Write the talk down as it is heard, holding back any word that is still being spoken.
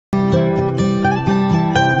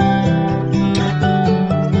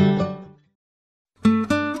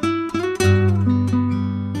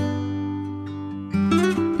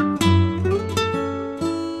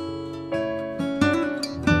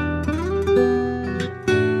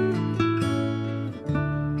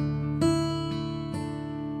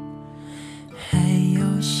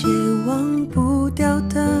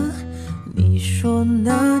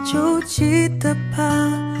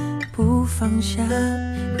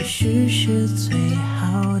也许是最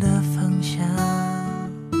好的方向。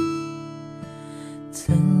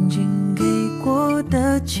曾经给过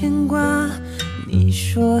的牵挂，你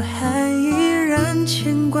说还依然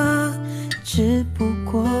牵挂，只不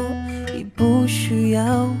过已不需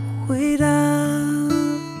要回答。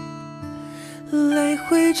来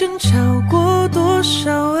回争吵过多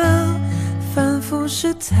少啊，反复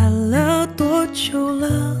试探了多久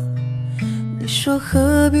了？你说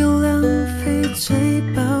何必浪费最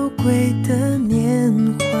宝贵的年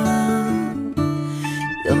华？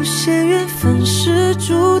有些缘分是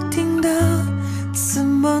注定的，怎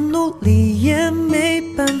么努力也没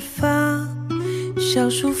办法。小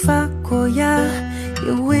树发过芽，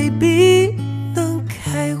也未必能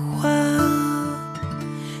开花。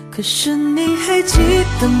可是你还记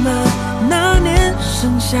得吗？那年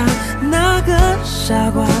盛夏，那个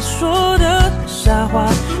傻瓜说的傻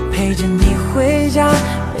话，陪着你回家，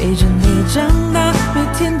陪着你长大，每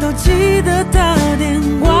天都记得打电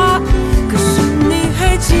话。可是你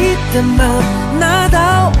还记得吗？那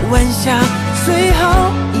道晚霞，最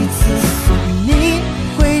后一次送你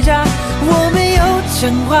回家，我没有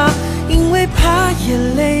讲话，因为怕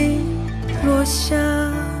眼泪落下。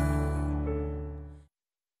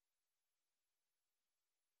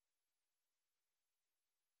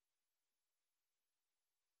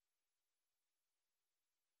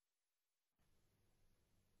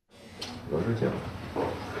有事情？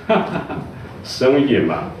生意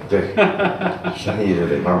嘛，对，生意就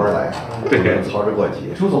得慢慢来，不能操之过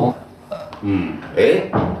急。朱总，哎，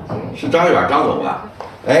是张远张总吧？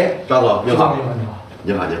哎，张总你好，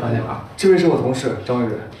你好，你好，你好。这位是我同事张远。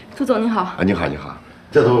朱总你好。啊，你好，你好，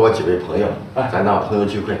这都是我几位朋友，咱当朋友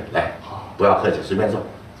聚会，来，不要客气，随便坐。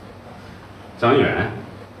张远，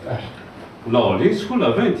老林出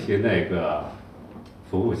了问题，那个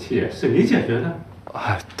服务器是你解决的？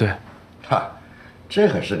哎，对。哈，这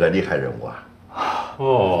可是个厉害人物啊！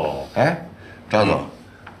哦，哎，张总，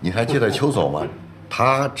你还记得邱总吗？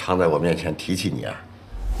他常在我面前提起你啊。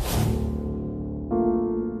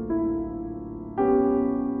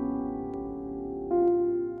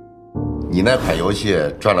你那款游戏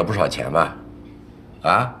赚了不少钱吧？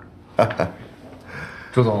啊？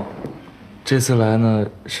朱总，这次来呢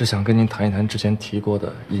是想跟您谈一谈之前提过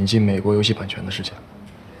的引进美国游戏版权的事情。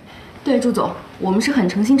对，朱总，我们是很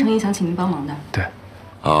诚心诚意想请您帮忙的。对。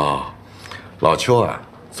哦，老邱啊，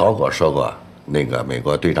早跟我说过那个美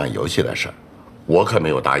国对战游戏的事儿，我可没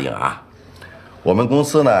有答应啊。我们公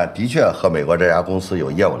司呢，的确和美国这家公司有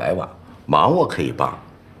业务来往，忙我可以帮，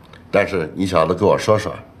但是你小子给我说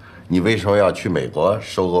说，你为什么要去美国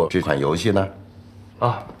收购这款游戏呢？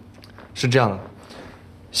啊，是这样的，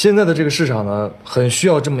现在的这个市场呢，很需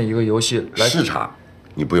要这么一个游戏来。市场，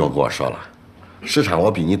你不用跟我说了，市场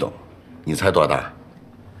我比你懂，你才多大？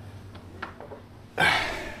哎，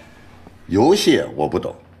游戏我不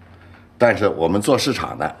懂，但是我们做市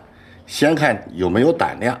场的，先看有没有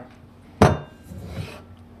胆量。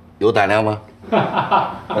有胆量吗？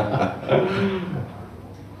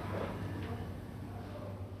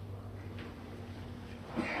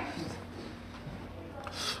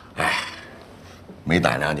哎，没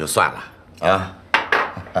胆量就算了啊。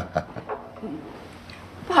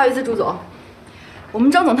不好意思，朱总，我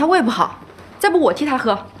们张总他胃不好，再不我替他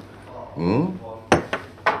喝。嗯。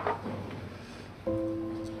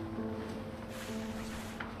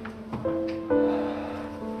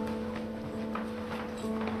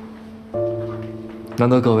难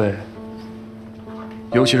得各位，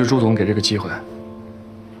尤其是朱总给这个机会，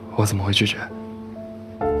我怎么会拒绝？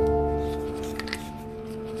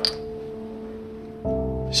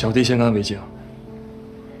小弟先干为敬。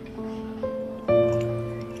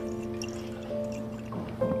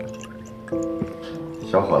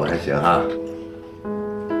小伙子还行啊。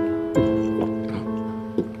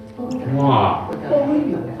哇，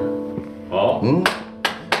好，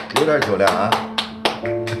有点酒量啊。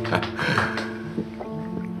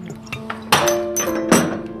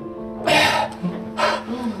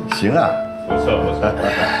行啊，不错不错。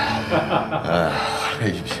这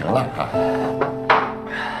一瓶了啊。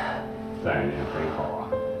待人很好啊。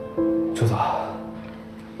朱总，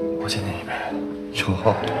我敬您一杯。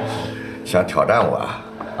哟，想挑战我啊？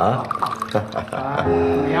啊？怎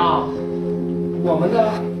么样？我们的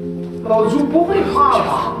老朱不会怕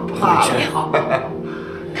吧？怕了。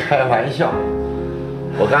开玩笑，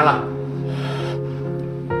我干了。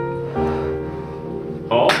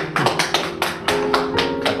好。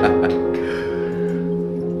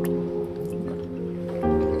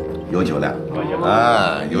有酒量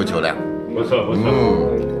啊，有酒量。不错不错。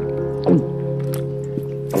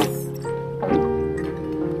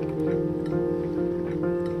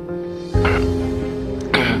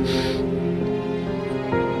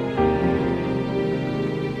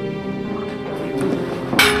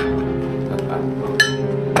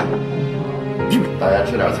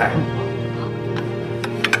点菜。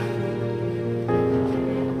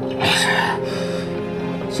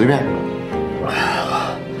随便，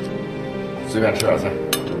随便吃点菜，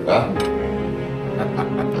啊！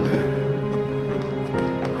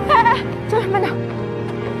哎，这儿慢点！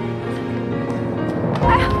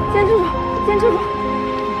哎呀，坚持住，坚持住！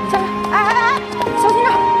下来！哎，小心点，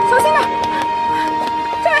小心点！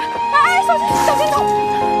这儿，哎，小心头！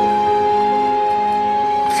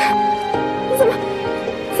你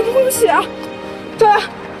怎么会有血啊？这儿，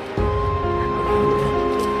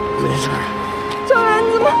没事。张远，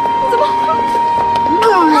你怎么？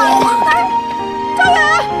哎，张远！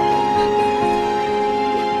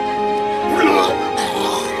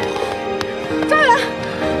张远，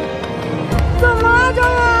怎么了，张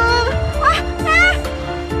远？哎！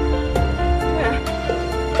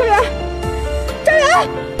张远！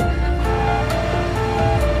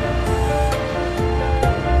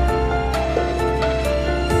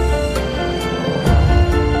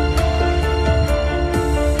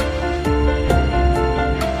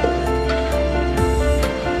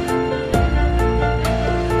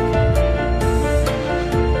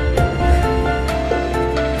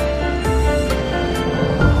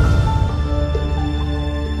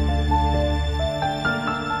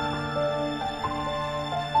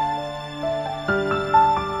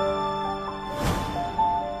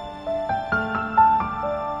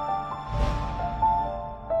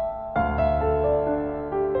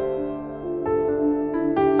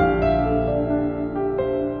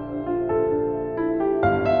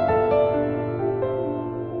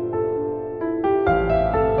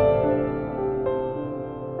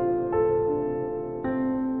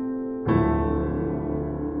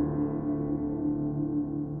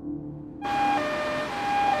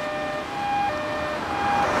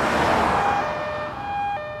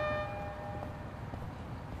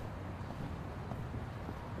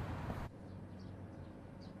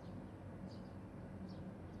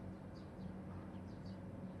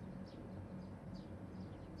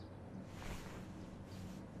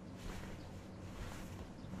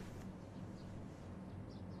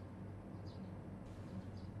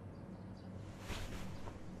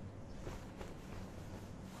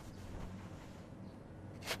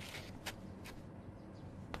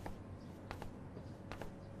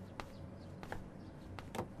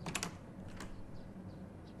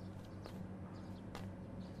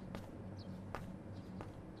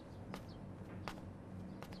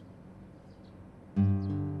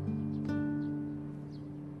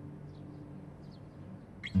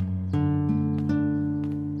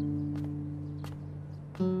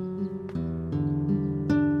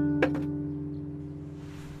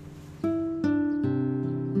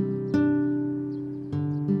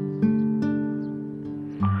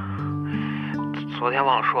昨天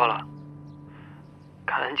忘了说了，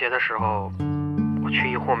感恩节的时候，我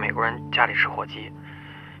去一户美国人家里吃火鸡，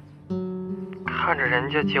看着人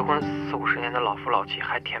家结婚40、50年的老夫老妻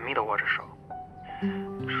还甜蜜的握着手，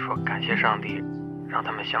说感谢上帝让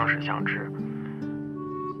他们相识相知，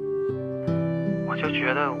我就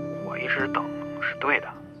觉得我一直等是对的。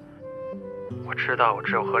我知道我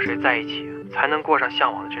只有和谁在一起，才能过上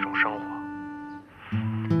向往的这种生活。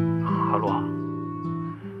何洛，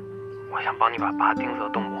我想帮你把拔钉子的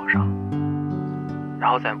洞抹上，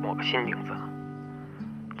然后再抹个新钉子，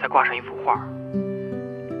再挂上一幅画。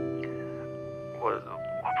我不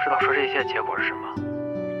知道说这些结果是什么，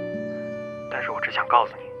但是我只想告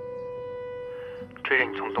诉你，追着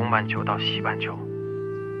你从东半球到西半球，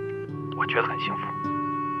我觉得很幸福。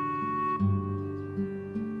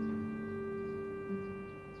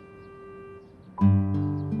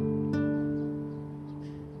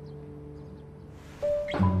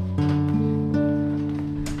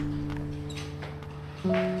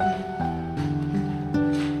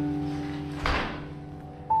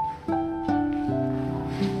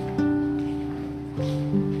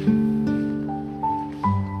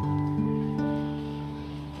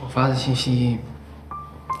发的信息，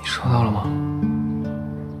你收到了吗？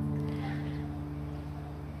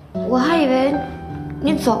我还以为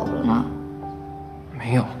你走了呢。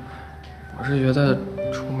没有，我是觉得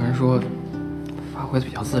出门说发挥的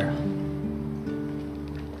比较自然。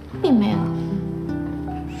并没有，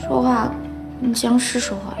说话跟僵尸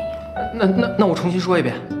说话一样。那我重新说一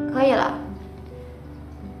遍。可以了。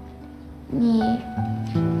你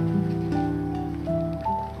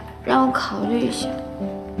让我考虑一下。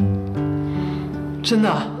真的？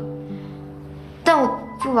但我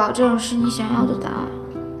不保证是你想要的答案。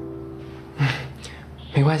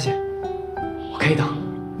没关系，我可以等。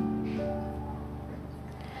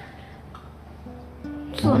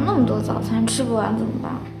做那么多早餐吃不完怎么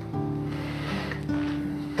办？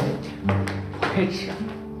可以吃啊。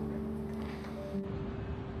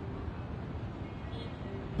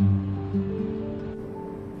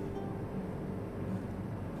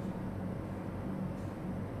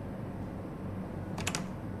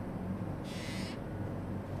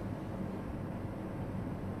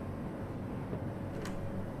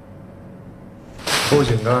不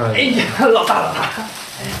井盖。哎呀，老大，我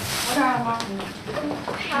这儿吗？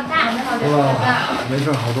老大，没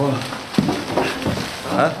事，好多了。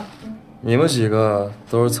哎，你们几个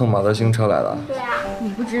都是蹭马德兴车来的？对啊。你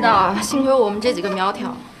不知道啊，幸亏我们这几个苗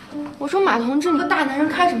条。我说马同志，你个大男人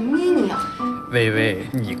开什么 mini 啊？薇薇，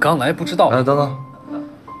你刚来不知道。哎，等等，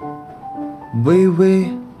微微，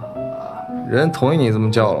人同意你这么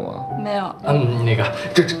叫了吗？没有。那个，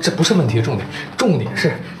这不是问题的重点，重点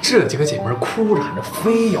是这几个姐妹哭着喊着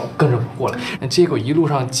非要跟着我过来，结果一路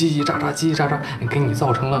上叽叽喳喳，给你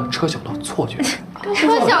造成了车小的错觉。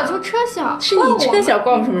车小就车小，是你车小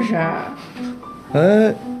关我什么事儿？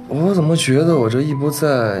哎，我怎么觉得我这一不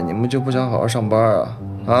在，你们就不想好好上班啊？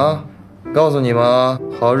啊，告诉你们啊，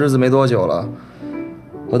好日子没多久了，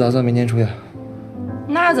我打算明天出院。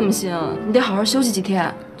那怎么行？你得好好休息几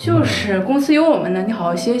天。就是公司有我们呢，你好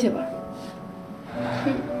好歇歇吧。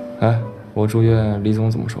哎，我住院，李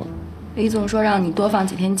总怎么说的？李总说让你多放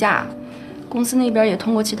几天假。公司那边也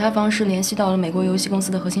通过其他方式联系到了美国游戏公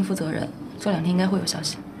司的核心负责人，这2天应该会有消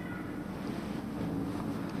息。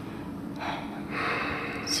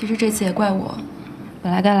其实这次也怪我，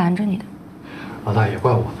本来该拦着你的。老大也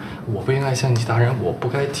怪我，我不应该像其他人，我不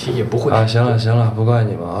该提也不会。啊，行了，不怪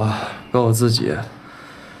你们啊，怪我自己。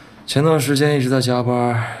前段时间一直在加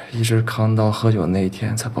班，一直扛到喝酒那一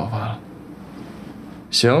天才爆发了。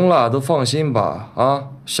行了，都放心吧，啊，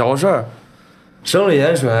小事儿，生理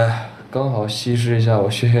盐水，刚好稀释一下我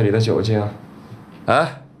血液里的酒精。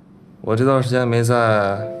哎，我这段时间没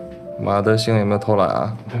在，马德兴有没有偷懒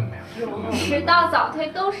啊？没有。迟到早退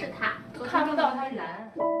都是他，都看不到他人。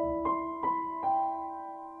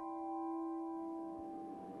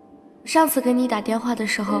上次给你打电话的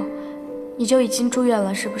时候，你就已经住院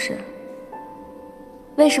了，是不是？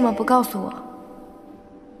为什么不告诉我？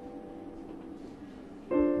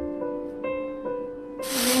我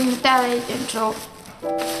给你带了一点粥。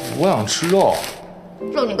我想吃肉。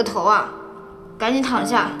肉你个头啊！赶紧躺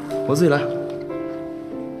下。我自己来。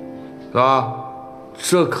啊，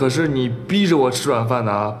这可是你逼着我吃软饭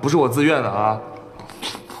的啊，不是我自愿的啊。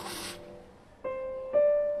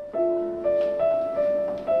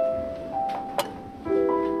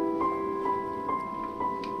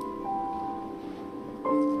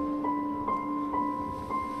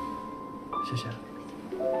谢谢。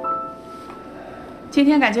今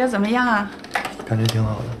天感觉怎么样啊？感觉挺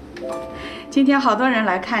好的。今天好多人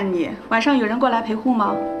来看你，晚上有人过来陪护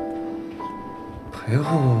吗？陪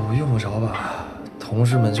护用不着吧，同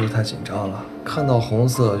事们就是太紧张了，看到红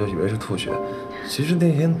色就以为是吐血，其实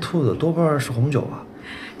那天吐的多半是红酒吧。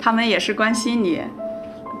他们也是关心你。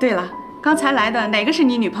对了，刚才来的哪个是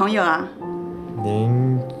你女朋友啊？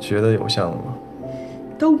您觉得有像的吗？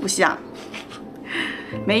都不像。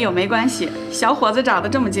没关系，小伙子长得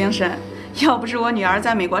这么精神，要不是我女儿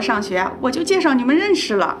在美国上学，我就介绍你们认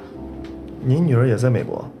识了。您女儿也在美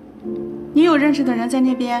国？你有认识的人在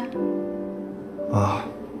那边？啊，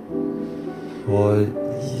我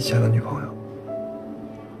以前的女朋友。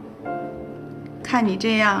看你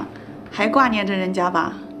这样，还挂念着人家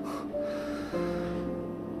吧？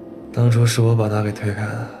当初是我把她给推开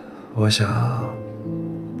的，我想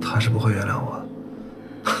她是不会原谅我的。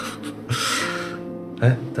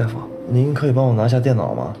哎，大夫，您可以帮我拿下电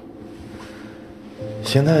脑吗？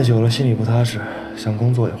闲太久了，心里不踏实，想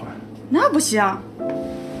工作一会儿。那不行，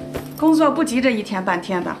工作不急着一天半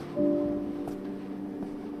天的。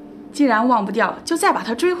既然忘不掉，就再把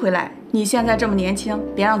它追回来。你现在这么年轻，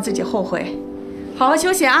别让自己后悔。好好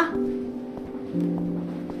休息啊。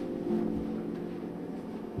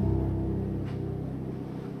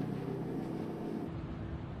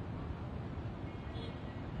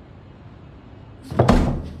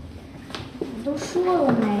都说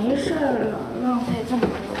了没事了，浪费这么多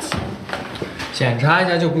钱。检查一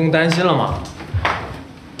下就不用担心了嘛。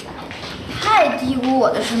太低估我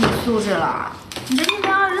的身体素质了！你这一天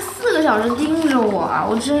24个小时盯着我，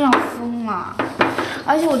我真要疯了。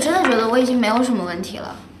而且我真的觉得我已经没有什么问题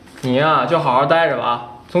了。你呀，就好好待着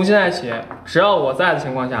吧。从现在起，只要我在的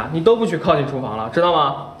情况下，你都不许靠近厨房了，知道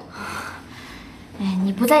吗？哎，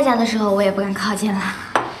你不在家的时候，我也不敢靠近了。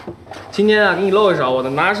今天啊，给你露一手我的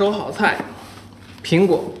拿手好菜——苹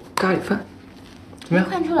果咖喱饭，怎么样？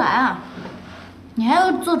看出来啊，你还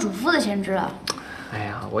有做主妇的潜质啊！哎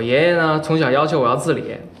呀，我爷爷呢，从小要求我要自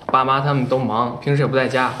理，爸妈他们都忙，平时也不在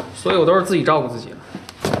家，所以我都是自己照顾自己了。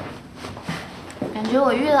觉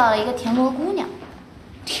我遇到了一个田螺姑娘。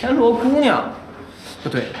田螺姑娘？不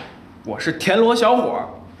对，我是田螺小伙。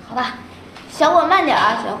好吧，小伙慢点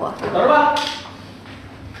啊，小伙。等着吧。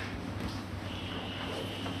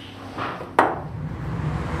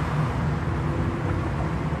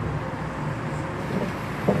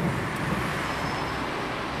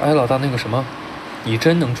哎，老大，那个什么，你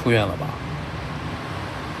真能出院了吧？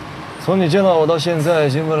从你见到我到现在，已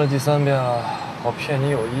经问了第3遍了，我骗你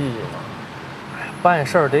有意义吗？哎呀，办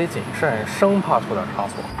事儿得谨慎，生怕出点差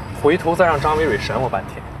错，回头再让张伟伟审我半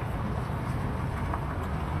天。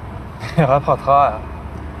你还怕他呀？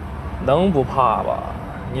能不怕吧？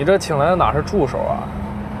你这请来的哪是助手啊？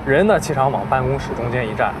人呢，气场往办公室中间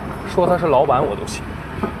一站，说他是老板我都信。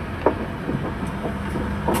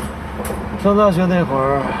上大学那会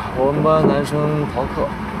儿，我们班男生逃课，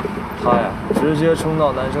他呀直接冲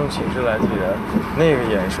到男生寝室来踢人，那个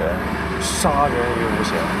眼神，杀人于无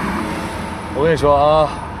形。我跟你说啊，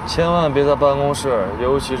千万别在办公室，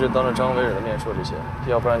尤其是当着张伟伟的面说这些，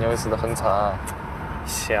要不然你会死得很惨。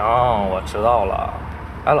行，我知道了。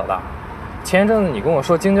哎，老大，前一阵子你跟我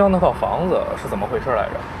说京郊那套房子是怎么回事来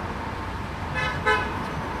着？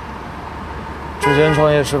之前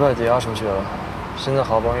创业失败抵押出去了，现在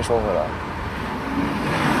好不容易收回来。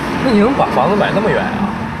那你能把房子买那么远啊？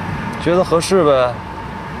觉得合适呗。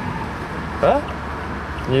哎，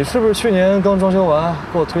你是不是去年刚装修完，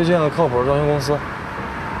给我推荐了靠谱的装修公司？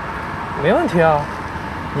没问题啊。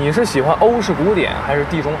你是喜欢欧式古典还是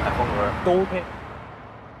地中海风格都 OK。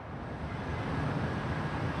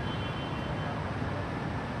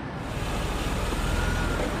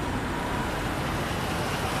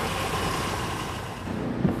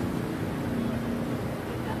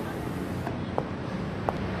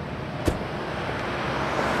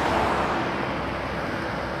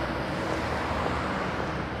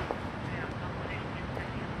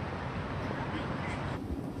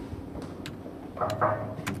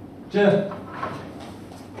进。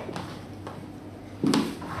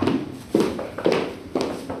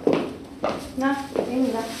那给你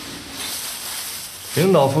的。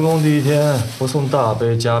领导复工第1天，不送大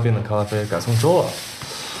杯加冰的咖啡，改送粥了。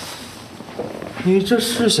你这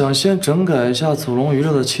是想先整改一下祖龙娱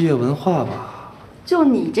乐的企业文化吧？就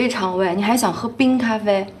你这肠胃，你还想喝冰咖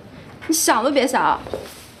啡？你想都别想。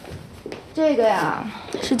这个呀，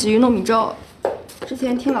是鲫鱼糯米粥。之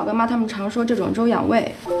前听老干妈他们常说这种粥养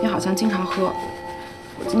胃，也好像经常喝。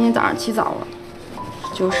我今天早上起早了，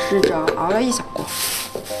就试着熬了1小锅。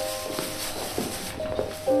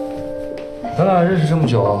咱俩认识这么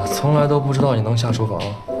久，从来都不知道你能下厨房。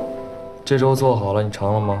这粥做好了，你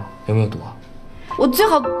尝了吗？有没有毒啊？我最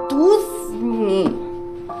好毒死你！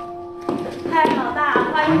嗨，老大，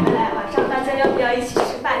欢迎回来。晚上大家要不要一起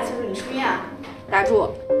吃饭庆祝你出院啊？打住，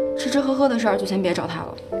吃吃喝喝的事儿就先别找他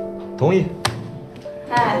了。同意。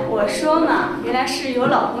哎，我说呢，原来是有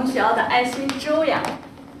老同学要的爱心粥呀。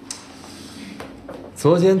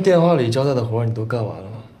昨天电话里交代的活你都干完了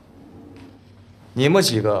吗？你们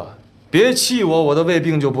几个别气我，我的胃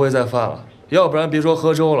病就不会再犯了。要不然别说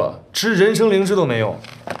喝粥了，吃人参灵芝都没用。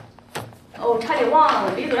哦，差点忘了，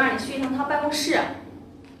我李总让你去一趟他办公室。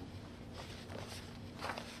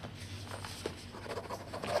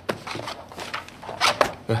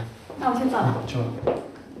来，那我先走了。去吧。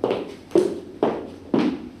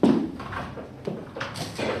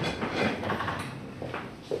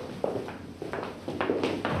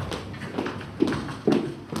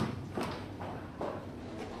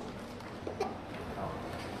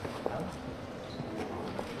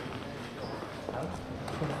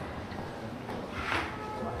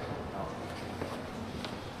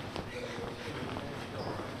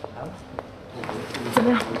怎么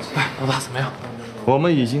样？哎，老大怎么样？我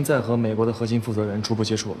们已经在和美国的核心负责人初步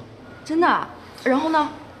接触了。真的？然后呢？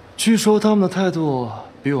据说他们的态度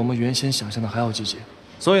比我们原先想象的还要积极，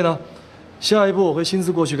所以呢，下一步我会亲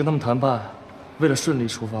自过去跟他们谈判。为了顺利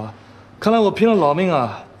出发，看来我拼了老命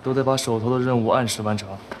啊，都得把手头的任务按时完成。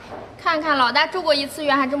看看老大住过1次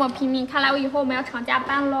院还这么拼命，看来我以后我们要常加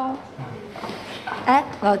班喽。哎，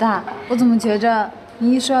老大，我怎么觉着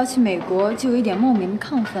你一说要去美国，就有一点莫名的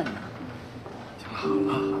亢奋呢？好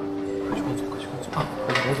了，快去工作，快去工作啊！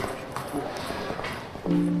快去工作。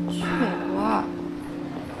去美国啊，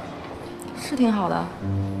是挺好的。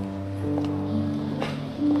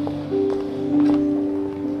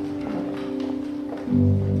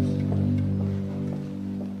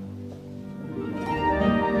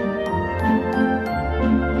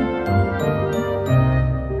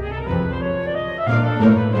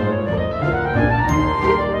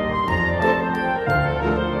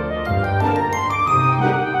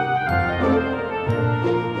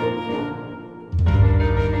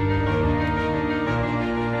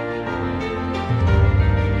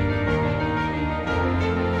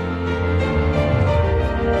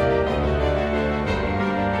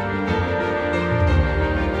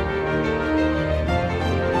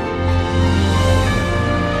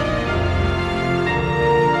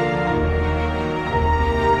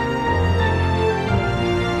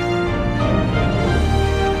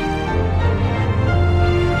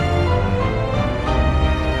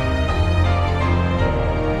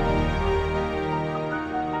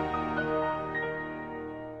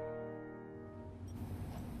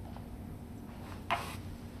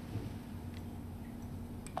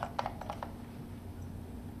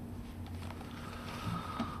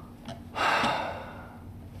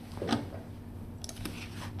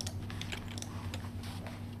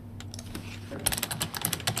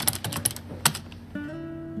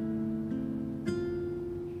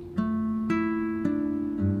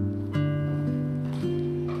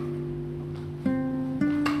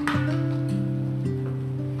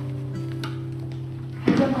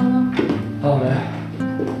阿梅，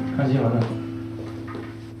看新闻呢。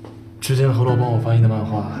之前何洛帮我翻译的漫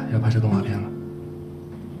画要拍摄动画片了。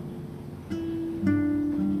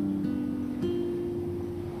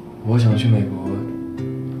我想去美国，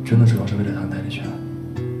真的主要是为了谈代理权。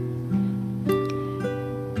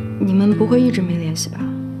你们不会一直没联系吧？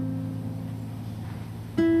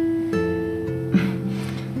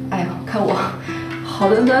哎呦，看我好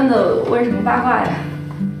端端的，问什么八卦呀？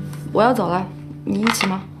我要走了，你一起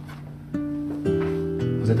吗？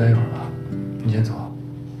我再待一会儿吧，你先走。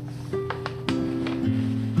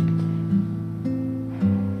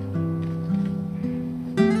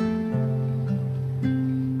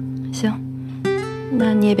行，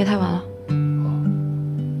那你也别太晚了。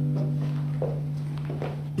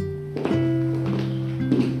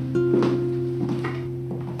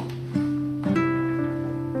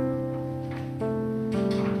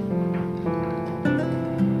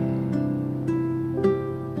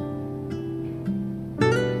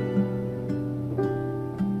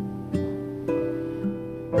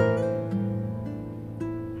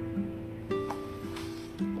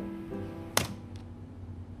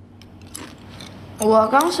我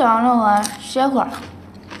刚写完论文，歇会儿。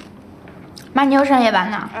妈，你又上夜班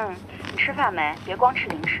呢？你吃饭没？别光吃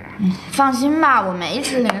零食。放心吧，我没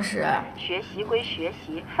吃零食。学习归学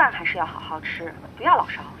习，饭还是要好好吃，不要老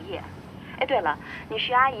是熬夜。哎，对了，你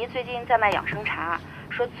徐阿姨最近在卖养生茶，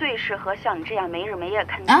说最适合像你这样没日没夜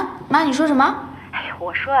看。啊，妈，你说什么？哎，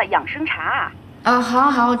我说养生茶。好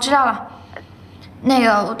好，我知道了。那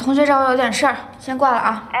个，我同学找我有点事儿，先挂了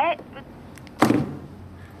啊。哎。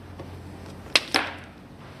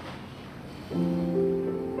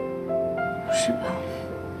不是吧？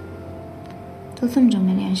都这么久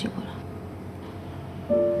没联系过了。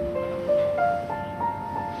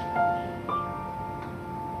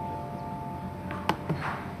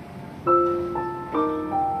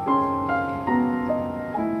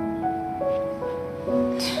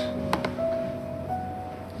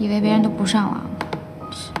以为别人都不上网了，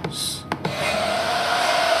真是。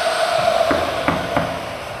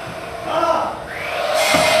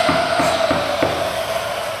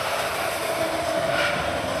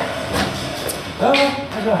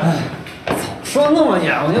说那么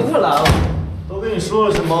远我就不来了。都跟你说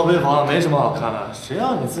了是毛坯房，没什么好看的，谁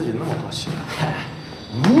让你自己那么好心？嗨，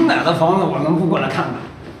你买的房子我能不过来看看？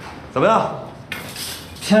怎么样？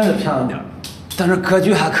偏是偏了点，但是格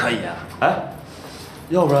局还可以。哎，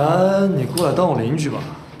要不然你过来当我邻居吧？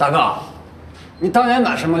大哥，你当年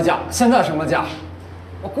买什么价，现在什么价？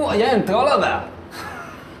我过眼瘾得了呗。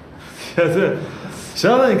也对，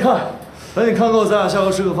行，那你看，等你看够，咱俩下楼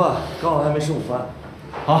吃个饭，刚好还没吃午饭。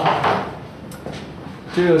好，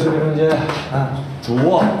这个是卫生间，主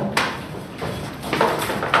卧。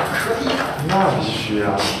可以。那必须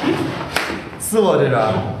啊。次卧这边，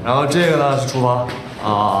然后这个呢是厨房。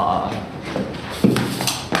老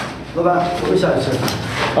板，我会下去吃。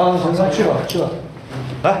行，去吧，去吧。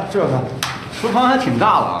来，这边看，厨房还挺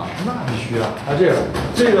大的啊。那必须啊。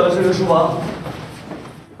这个是个书房。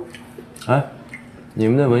哎，你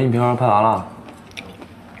们那文艺片拍完了？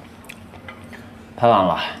拍完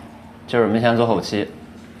了，就是没钱做后期，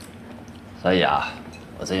所以啊，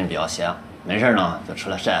我最近比较闲，没事呢就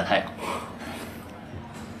出来晒晒太阳。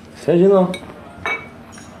闲心呢？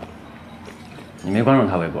你没关注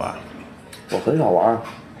他微博啊？我很少玩。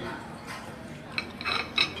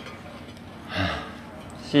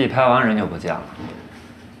戏拍完人就不见了，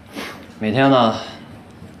每天呢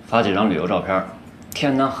发几张旅游照片，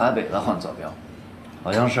天南海北的换坐标，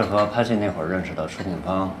好像是和拍戏那会儿认识的出品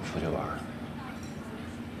方出去玩的。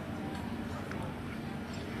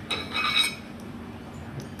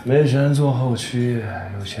没钱做后期，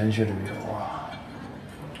有钱去旅游啊。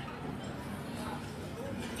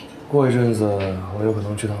过一阵子，我有可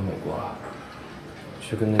能去趟美国，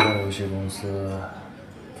去跟那家游戏公司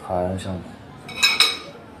谈项目。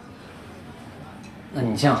那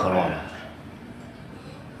你见何洛没？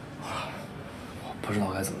我不知道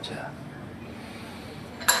该怎么见。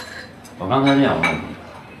我刚才就想问你，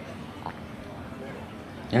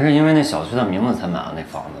你是因为那小区的名字才买了那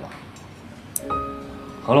房子吧？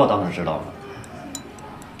何洛当时知道吗？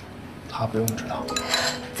他不用知道。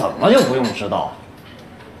怎么就不用知道？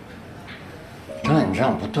张远，你这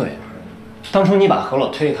样不对。当初你把何洛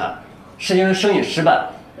推开，是因为生意失败，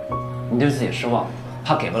你对自己失望，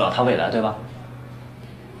怕给不了他未来，对吧？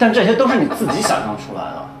但这些都是你自己想象出来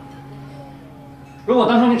的。如果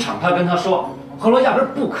当初你敞开跟他说，何洛压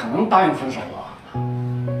根不可能答应分手了。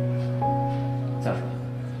再说，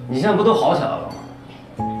你现在不都好起来了吗？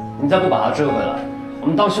你再不把他追回来，我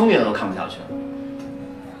们当兄弟的都看不下去了。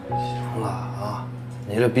行了啊，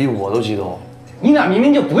你这比我都激动。你俩明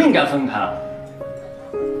明就不应该分开。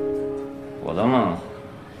我的梦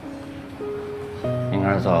应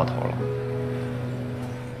该是糟到头了。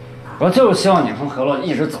我就是希望你和何洛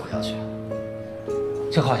一直走下去，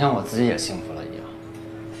就好像我自己也幸福了一样。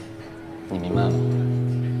你明白吗？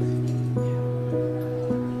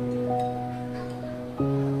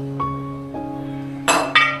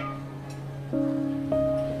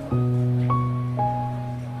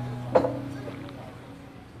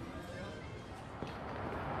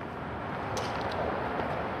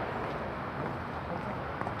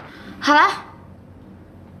好了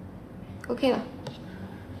 ，OK 了。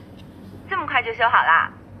这么快就修好啦？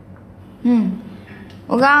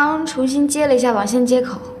我刚刚重新接了一下网线接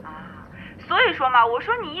口。所以说嘛，我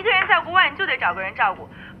说你一个人在国外，你就得找个人照顾，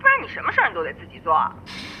不然你什么事儿你都得自己做。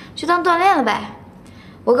就当锻炼了呗。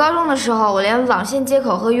我高中的时候，我连网线接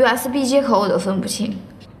口和 USB 接口我都分不清。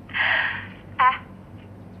哎，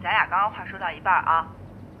咱俩刚刚话说到一半啊，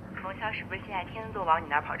冯潇是不是现在天天都往你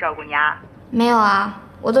那儿跑照顾你啊？没有啊，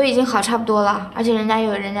我都已经好差不多了，而且人家也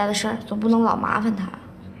有人家的事儿，总不能老麻烦他。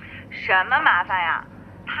什么麻烦呀？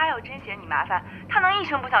他要真嫌你麻烦，他能一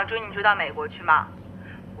声不响追你追到美国去吗？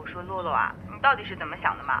我说洛洛啊，你到底是怎么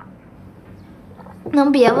想的嘛？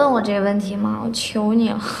能别问我这个问题吗？我求你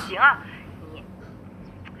了。行啊，你。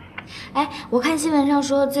哎，我看新闻上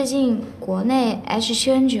说最近国内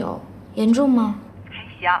H7N9严重吗？还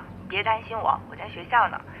行，你别担心我，我在学校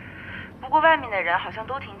呢。不过外面的人好像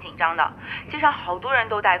都挺紧张的，街上好多人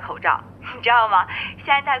都戴口罩，你知道吗？现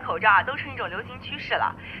在戴口罩啊都成一种流行趋势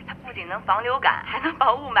了。它不仅能防流感，还能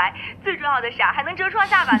防雾霾，最重要的是啊还能遮双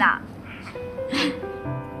下巴呢。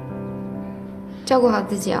照顾好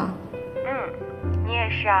自己啊。你也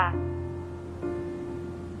是啊。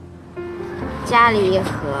家里一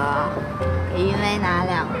盒，给云薇拿2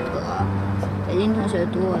盒，北京同学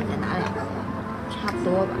多再拿2盒，差不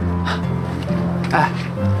多吧。哎，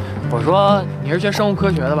我说你是学生物科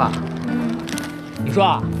学的吧？你说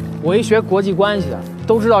啊，我一学国际关系的，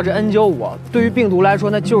都知道这 N95对于病毒来说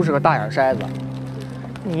那就是个大眼筛子。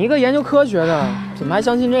你一个研究科学的，怎么还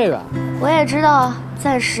相信这个？我也知道，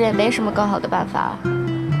暂时也没什么更好的办法，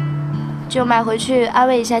就买回去安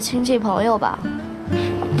慰一下亲戚朋友吧。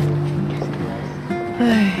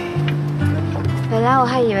唉，本来我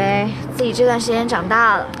还以为自己这段时间长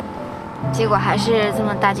大了，结果还是这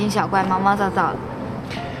么大惊小怪、毛毛躁躁的。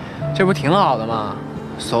这不挺好的吗？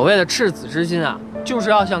所谓的赤子之心啊，就是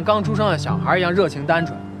要像刚出生的小孩一样热情单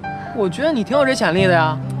纯。我觉得你挺有这潜力的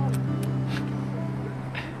呀。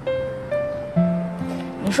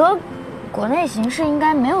你说，国内形势应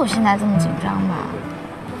该没有现在这么紧张吧？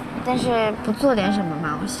但是不做点什么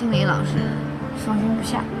嘛，我心里老是放心不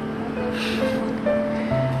下。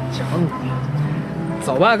瞧你，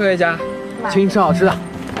走吧，科学家，请你吃好吃的。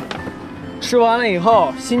吃完了以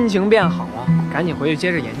后，心情变好了，赶紧回去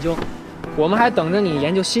接着研究。我们还等着你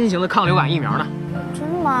研究新型的抗流感疫苗呢。真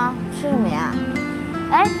的吗？吃什么呀？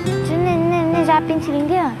哎，就那家冰淇淋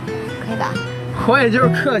店，可以吧？我也就是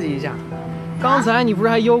客气一下。刚才你不是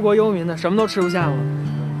还忧国忧民的，什么都吃不下吗？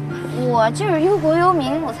我就是忧国忧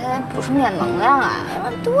民，我才来补充点能量啊！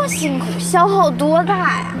多辛苦，消耗多大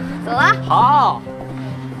呀！走了。好。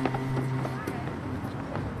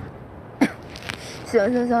行，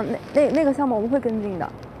那个项目我们会跟进的。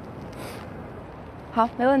好，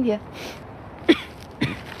没问题。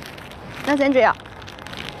那先这样。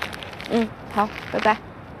好，拜拜。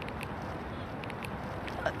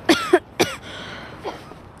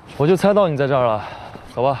我就猜到你在这儿了，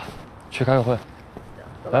走吧，去开个会。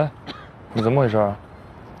哎，你怎么回事啊？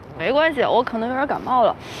没关系，我可能有点感冒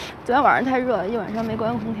了。昨天晚上太热，一晚上没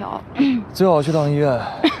关空调。最好去趟医院，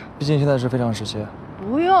毕竟现在是非常时期。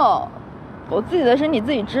不用，我自己的身体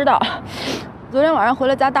自己知道。昨天晚上回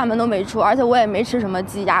了家，大门都没出，而且我也没吃什么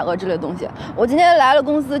鸡、鸭、鹅之类的东西。我今天来了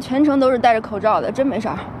公司，全程都是戴着口罩的，真没事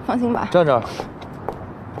儿，放心吧。站这儿。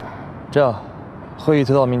这样，会议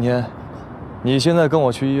推到明天。你现在跟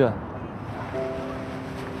我去医院。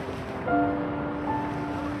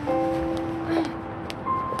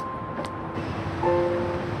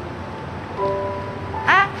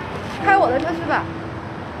哎，开我的车去吧，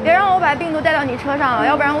别让我把病毒带到你车上了，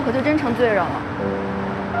要不然我可就真成罪人了。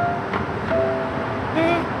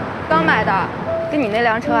刚买的，跟你那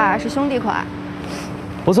辆车啊是兄弟款。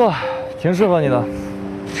不错，挺适合你的。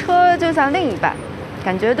车就像另一半，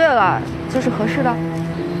感觉对了就是合适的。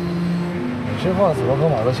这话怎么和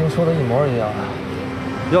马德兴说的一模一样啊？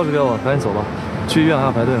钥匙给我，赶紧走吧，去医院还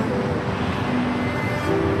要排队呢。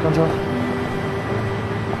上车。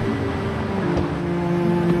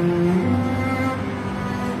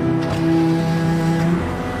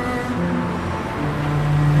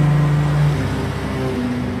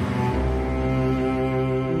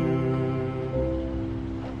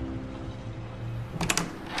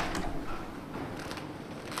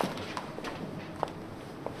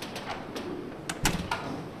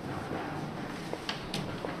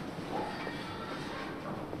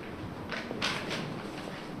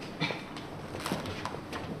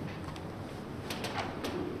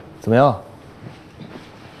怎么样？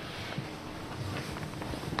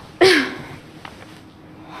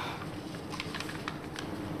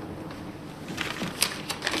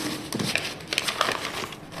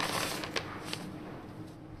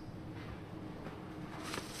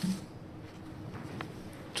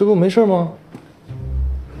这不没事吗？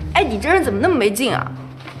哎，你这人怎么那么没劲啊？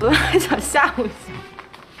本来还想吓我一下，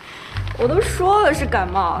我都说了是感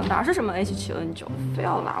冒，哪是什么 H7N9，非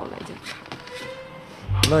要拉我来检查。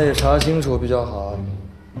那也查清楚比较好。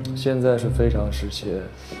现在是非常时期，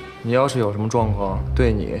你要是有什么状况，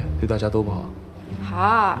对你对大家都不好。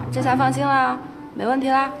好，这下放心啦，没问题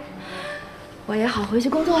啦，我也好回去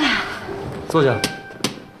工作啦。坐下。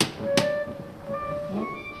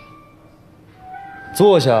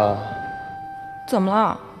坐下。怎么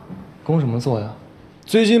了？工什么作呀？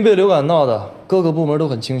最近被流感闹的，各个部门都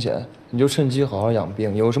很清闲，你就趁机好好养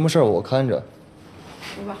病，有什么事儿我看着。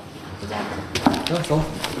走吧，回家。行，走。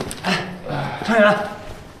张远，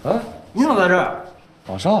啊，你怎么在这儿？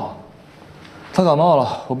老邵，他感冒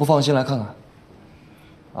了，我不放心，来看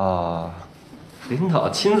看。啊，领导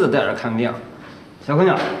亲自带着看病，小姑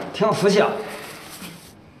娘挺有福气啊。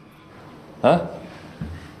哎，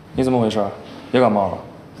你怎么回事？也感冒了？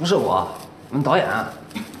不是我们导演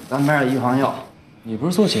给我买点预防药。你不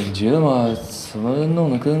是做剪辑的吗？怎么弄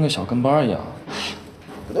得跟个小跟班一样？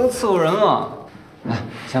不都伺候人吗？哎，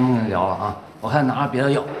先不跟你聊了啊，我还拿着别的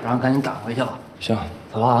药，让人赶紧赶回去了。行，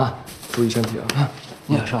走了啊，注意身体啊。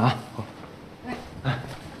你也是啊。好。哎，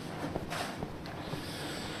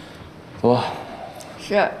走吧。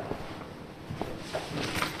是。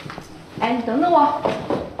哎，你等等我。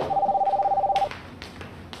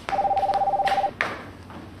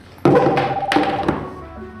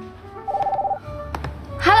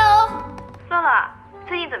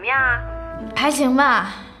最近怎么样啊？还行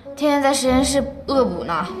吧，天天在实验室恶补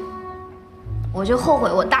呢。我就后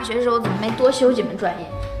悔我大学的时候怎么没多修几门专业。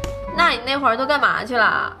那你那会儿都干嘛去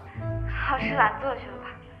了？考试懒惰去了吧？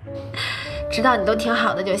知道你都挺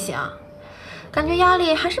好的就行，感觉压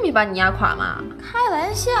力还是没把你压垮嘛。开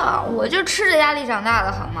玩笑，我就吃着压力长大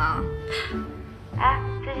的好吗？哎，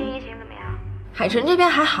最近疫情怎么样？海城这边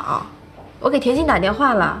还好，我给甜心打电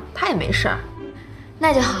话了，她也没事儿。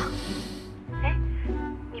那就好。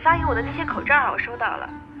你发给我的那些口罩我收到了，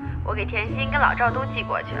我给甜心跟老赵都寄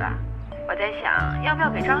过去了。我在想要不要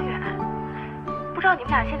给张远，不知道你们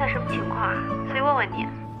俩现在什么情况啊，所以问问你。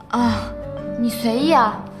啊，你随意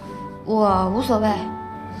啊，我无所谓。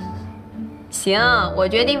行，我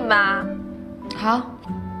决定吧。好。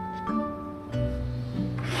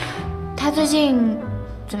他最近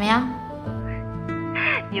怎么样？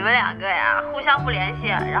你们两个呀，互相不联系，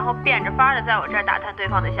然后变着法的在我这儿打探对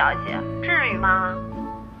方的消息，至于吗？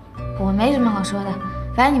我没什么好说的，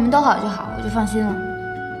反正你们都好就好，我就放心了。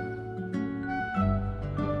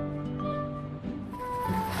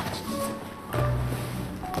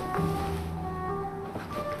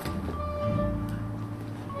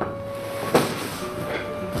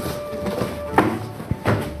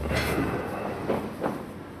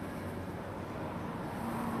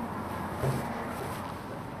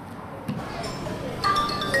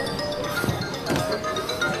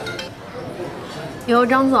哟，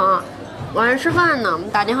张总，晚上吃饭呢，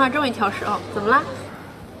打电话终于挑时候，怎么了？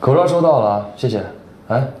口罩收到了，谢谢。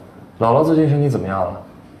哎，姥姥最近身体怎么样了？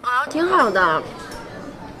啊，挺好的。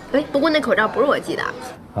哎，不过那口罩不是我寄的。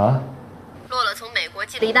啊？洛洛从美国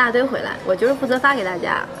寄了一大堆回来，我就是负责发给大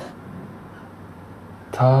家。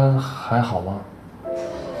他还好吗？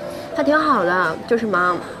他挺好的，就是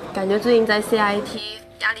忙，感觉最近在 CIT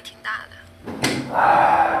压力挺大的。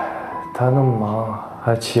唉，他那么忙，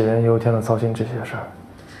还杞人忧天的操心这些事儿。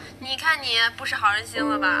你看你不是好人心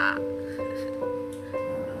了吧？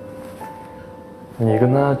你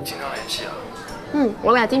跟他经常联系啊？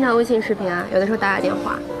我俩经常微信视频啊，有的时候打电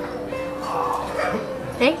话。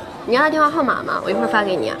哎，你要他电话号码吗？我一会儿发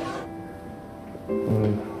给你啊。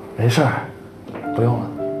没事儿，不用了。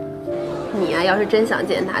你呀，要是真想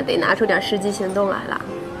见他，得拿出点实际行动来了。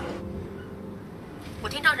我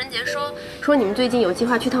听赵晨杰说你们最近有计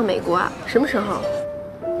划去趟美国啊，什么时候？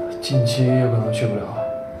近期有可能去不了，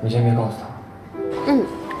你先别告诉他。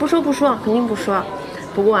不说，肯定不说。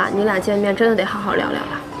不过啊，你俩见面真的得好好聊聊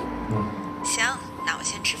了。行，那我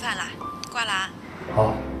先吃饭了，挂了啊。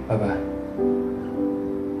好，拜拜。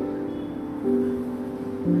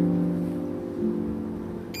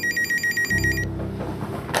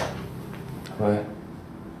喂。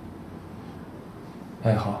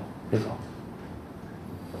哎，好，别走。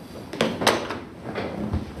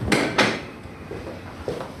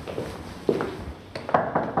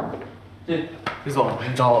别走了，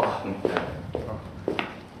人找我了。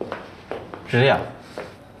是这样，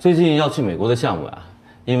最近要去美国的项目啊，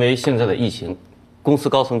因为现在的疫情，公司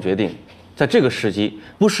高层决定，在这个时机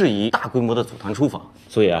不适宜大规模的组团出访，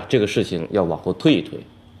所以啊，这个事情要往后推一推。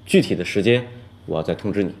具体的时间我要再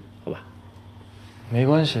通知你，好吧？没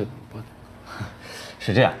关系，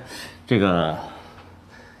是这样，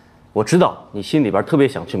我知道你心里边特别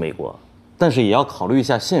想去美国，但是也要考虑一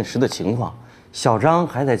下现实的情况。小张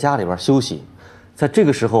还在家里边休息，在这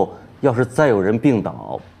个时候要是再有人病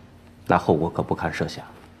倒，那后果可不堪设想。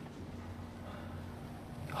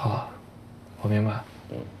好，我明白。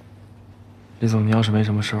李总，你要是没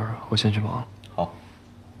什么事儿，我先去忙了。好。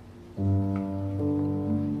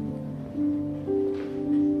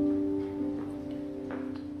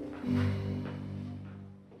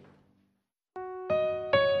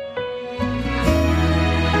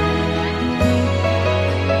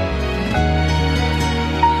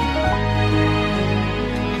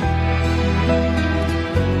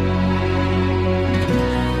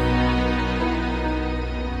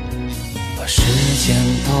时间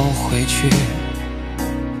倒回去，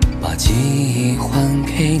把记忆还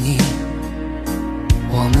给你，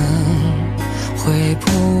我们会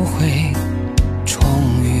不会重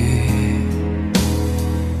遇？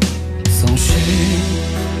总是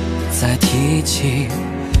在提起，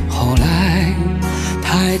后来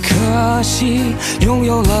太可惜，拥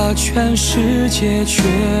有了全世界却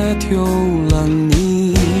丢了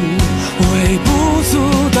你。微不足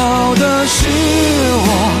道的是我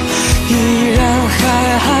依然还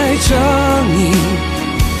爱着你，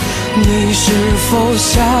你是否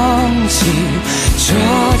想起这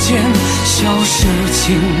件小事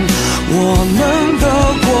情？我们的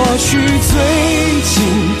过去最近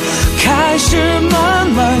开始慢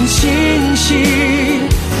慢清晰，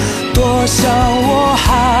多想我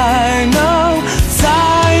还能再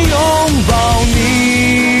拥抱你。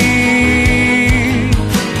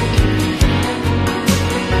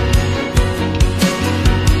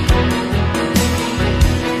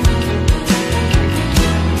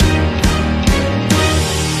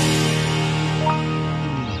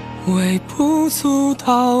微不足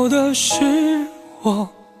道的是我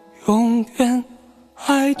永远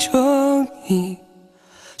爱着你，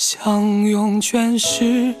想用全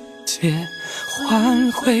世界换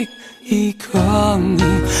回一个你，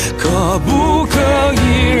可不可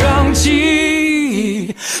以让记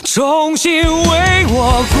忆重新为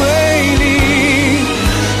我归零？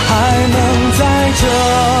还能在这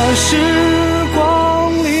时光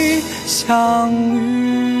里相遇。